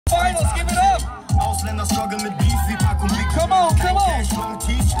finals, give it up. Ausländer struggle mit Beef wie Pack und Big. Come on, come on. Cash, long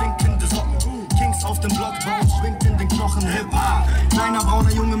Teeth, stinkende Socken. Kings auf dem Block, Bone schwingt in den Knochen. Hip-Hop, kleiner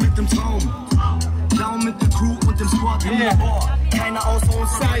brauner Junge mit dem Traum. Down mit der Crew und dem Squad im Labor. Keiner außer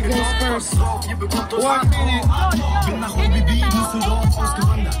uns Side goes first. Ihr bekommt uns 1 minute. Bin nach OBB, Düsseldorf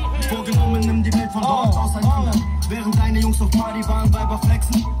ausgewandert. Vorgenommen, nimm die Welt von dort auseinander. Während deine Jungs auf Party waren, Weiber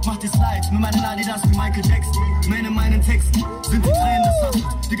flexen, mach die Slides mit meinen Adidas wie Michael Jackson. Man in meinen Texten sind die Tränen des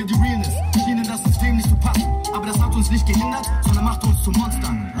Hasses. Digga, die Realness, ihnen das System nicht so passt. Aber das hat uns nicht gehindert, sondern macht uns zu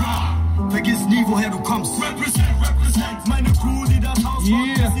Monstern. Vergiss nie, woher du kommst. Represent, represent. Meine Crew, die das Haus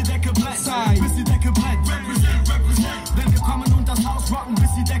rockt, bis die Decke brennt. Bis die Decke brennt. Represent, represent. Wenn wir kommen und das Haus rocken,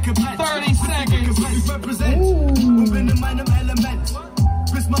 bis die Decke brennt. 30 seconds. Ich represent und bin in meinem Element.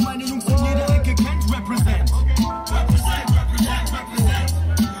 Bis man meine Jungs in jeder Ecke kennt. Represent. Represent, represent, represent.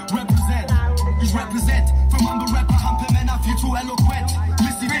 Represent. Ich represent. Für Mumble-Rapper, Hampelmänner, viel zu eloquent.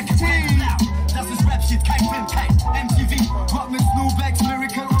 Bis die Decke brennt. Das ist Rap-Shit, kein Film, kein MTV. Rock mit Snowbacks,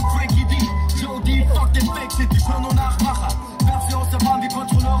 Miracle und Frankie D. Jaydee, fuck den Fake-Shit, die Porno-Nachmacher. Werf sie aus der Bahn wie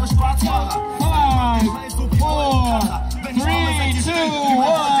Kontrolleure, Schwarzfahrer. 5, 4, 3, 2,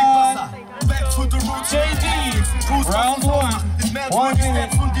 1. Back to the roots. Jaydee, round 1. 1 minute.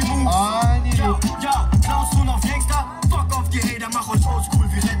 Ja, klaust du noch Gangster? Fuck auf die Hater, mach euch oldschool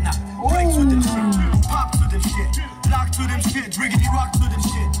wie Rentner. Break zu dem Shit, pop zu dem Shit. Lag zu dem Shit, Riggedy Rock zu dem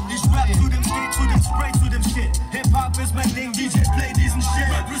Shit. Ich rap zu dem Skate, zu dem Spray, zu dem Shit. Hip-Hop ist mein Ding, DJ play diesen Shit.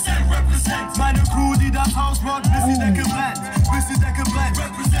 Represent, represent. Meine Crew, die das Haus rockt, bis die Decke brennt. Bis die Decke brennt.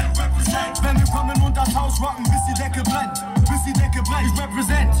 Represent, represent. Wenn wir kommen und das Haus rocken, bis die Decke brennt. Bis die Decke brennt. Ich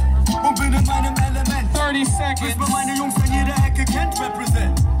represent und bin in meinem Element. 30 seconds. Bis man meine Jungs an jeder Ecke kennt.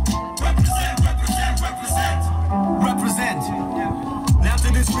 Represent. Represent, represent, represent. Represent.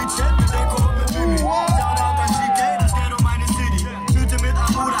 Lernte den Street Chat mit Deko und mit Mimi. Shoutout an GK, das geht um meine City. Tüte mit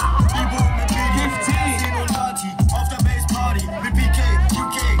Amuda, Ibo mit Biggie. 15 und Party, auf der Base Party. Mit PK,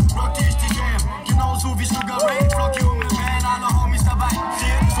 UK, rockte ich die Jam. Genauso wie Sugar Ray, Flocky und mit Man, alle Homies dabei.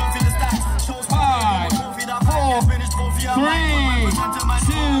 Kreiert so viele Stacks, Shows, Profi dabei. Jetzt bin ich Profi allein. 3, 2, and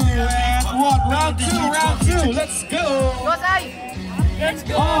 1. Round 2, round 2. Let's go. Let's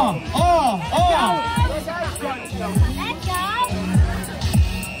go.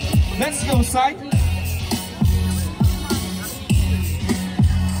 Let's go, side.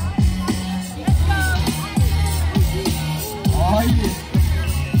 Oh, yeah.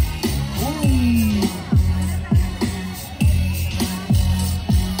 Ooh.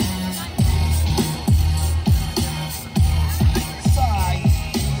 Side.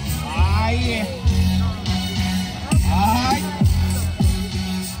 Ah, yeah. All right.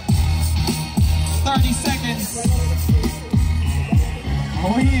 30 seconds.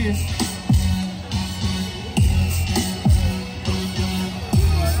 Oh, yeah.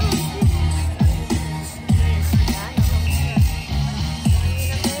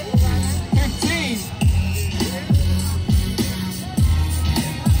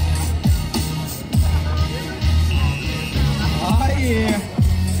 Yeah.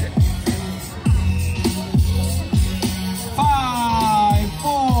 5,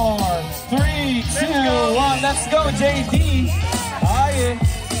 4, 3, 2, 1. Let's go, Jaydee. Oh yeah.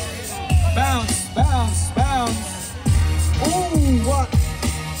 Bounce, bounce, bounce. Ooh, what?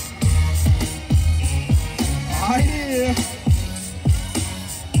 Oh yeah.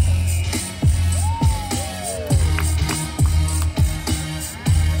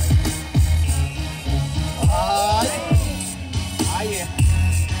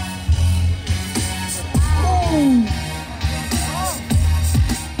 Ooh.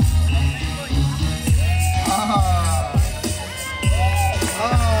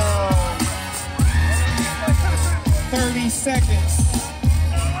 30 seconds.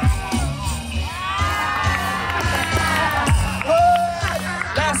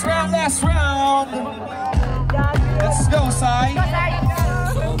 Last round, last round. Let's go, side.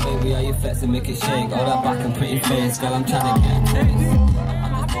 So baby, are you flexing, make it shake? All that back and pretty face, girl, I'm trying to get a taste.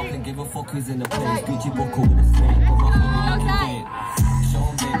 I'm just fucking give a fuck who's in the place. Gucci buckle with a snake, but my homie looking great. Show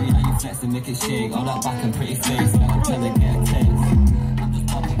 'em, baby, how you flexing, make it shake? All that back and pretty face, girl, I'm trying to get a taste. I'm just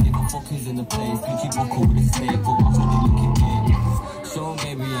fucking give a fuck who's in the place. Gucci buckle with a snake, but my homie looking great. Show 'em,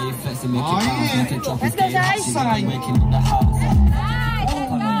 baby, how you flexing, make it bounce, make it drop, it's getting hot, she's waking up the house.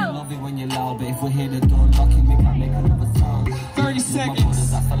 I know you love it when you're loud, but if we hear the door knocking, we can make another sound. 30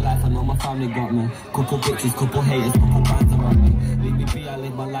 seconds. That's for life, I know my family got me. Couple bitches, couple haters, couple bands around me. Leave me be, I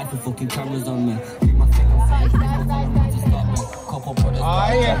live my life with fucking cameras on me. Leave my finger saying, to stop me. Couple brothers,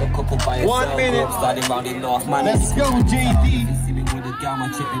 yeah. a couple by yourself. 1 minute. Starting round in North, man. Let's go, Jaydee. See me with a gal, my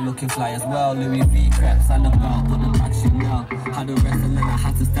chicken looking fly as well. Louis V creps and the belt, but the action now. Had a rest and then I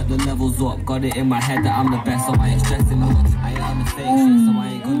had to step levels up. Got it in my head that I'm the best, so I ain't stressing much. I ain't on the fake shit, so I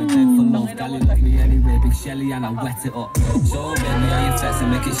ain't gonna beg for love. Gally love me anyway, big Shelly, and I wet it up. Show baby how you flex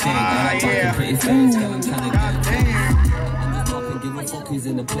and make it shake. All that back and pretty face, girl, I'm trying to get it. I'm just talking, give a fuck who's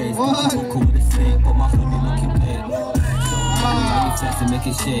in the place. Got a buckle with a snake, but my hoodie looking big. How you flex and make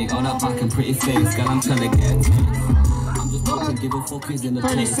it shake. All that back and pretty face, girl, I'm trying to get it. I'm just talking, give a fuck who's in the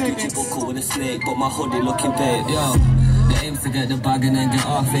place. Gucci buckle with a snake, but my hoodie looking big. Yo, the aim's to get the bag and then get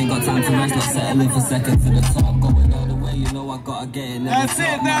off. Ain't got time to rest, not settling for seconds to the top. Going all the way, you know I gotta get it. That's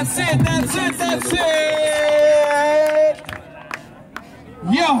it.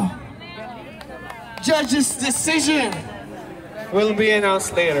 Yo, judge's decision will be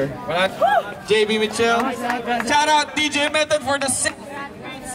announced later. JB Mitchell, shout out DJ Method for the